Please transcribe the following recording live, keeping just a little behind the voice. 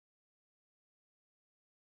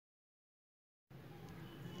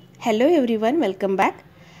Hello everyone, welcome back.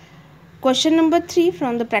 Question number 3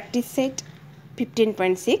 from the practice set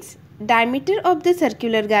 15.6. Diameter of the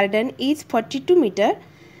circular garden is 42 meter.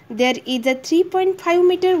 There is a 3.5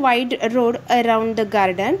 meter wide road around the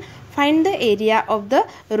garden. Find the area of the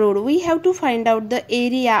road. We have to find out the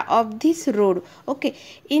area of this road. Okay,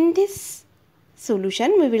 in this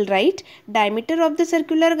solution we will write diameter of the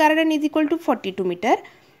circular garden is equal to 42 meter.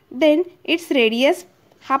 Then its radius,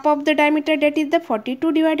 half of the diameter, that is the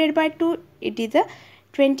 42 divided by 2, it is a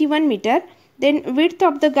 21 meter. Then width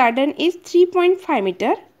of the garden is 3.5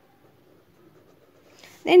 meter.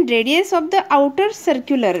 Then radius of the outer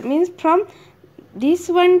circular means from this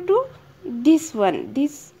one to this one,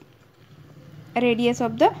 this radius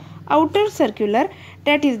of the outer circular,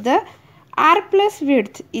 that is the r plus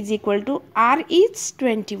width is equal to r is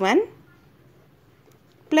 21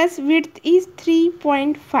 plus width is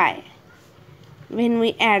 3.5. When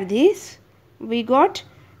we add this, we got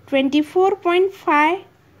 24.5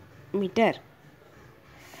 meter.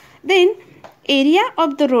 Then area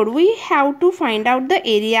of the road, we have to find out the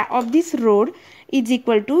area of this road is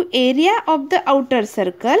equal to area of the outer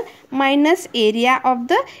circle minus area of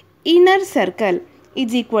the inner circle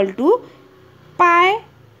is equal to pi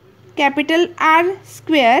capital R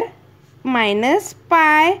square minus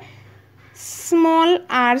pi small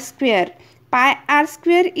r square. Pi r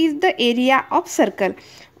square is the area of circle.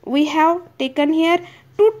 We have taken here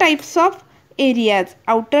two types of areas,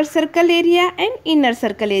 outer circle area and inner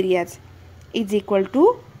circle areas, is equal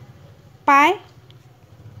to pi,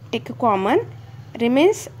 take a common,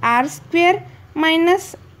 remains r square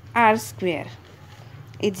minus r square,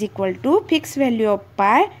 is equal to fixed value of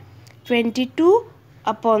pi 22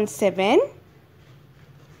 upon 7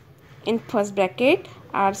 in first bracket.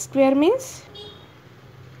 R square means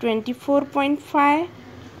 24.5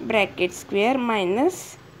 bracket square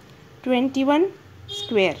minus 21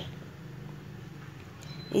 square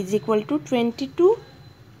is equal to 22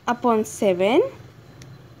 upon 7.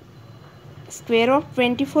 Square of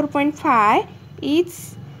 24.5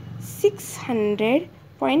 is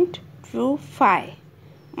 600.25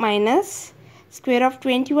 minus square of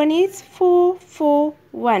 21 is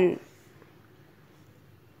 441.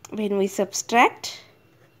 When we subtract,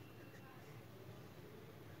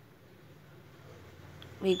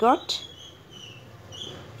 we got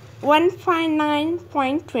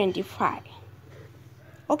 159.25.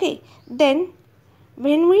 Okay, then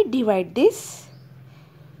when we divide this,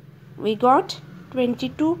 we got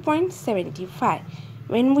 22.75.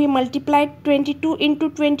 When we multiplied 22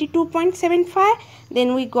 into 22.75,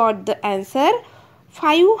 then we got the answer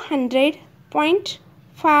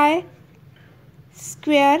 500.5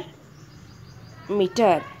 square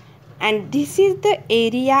meter, and this is the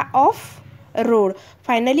area of road.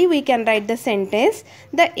 Finally, we can write the sentence: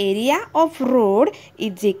 the area of road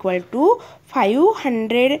is equal to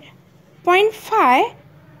 500.5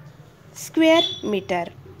 square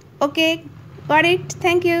meter. Okay, got it?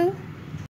 Thank you.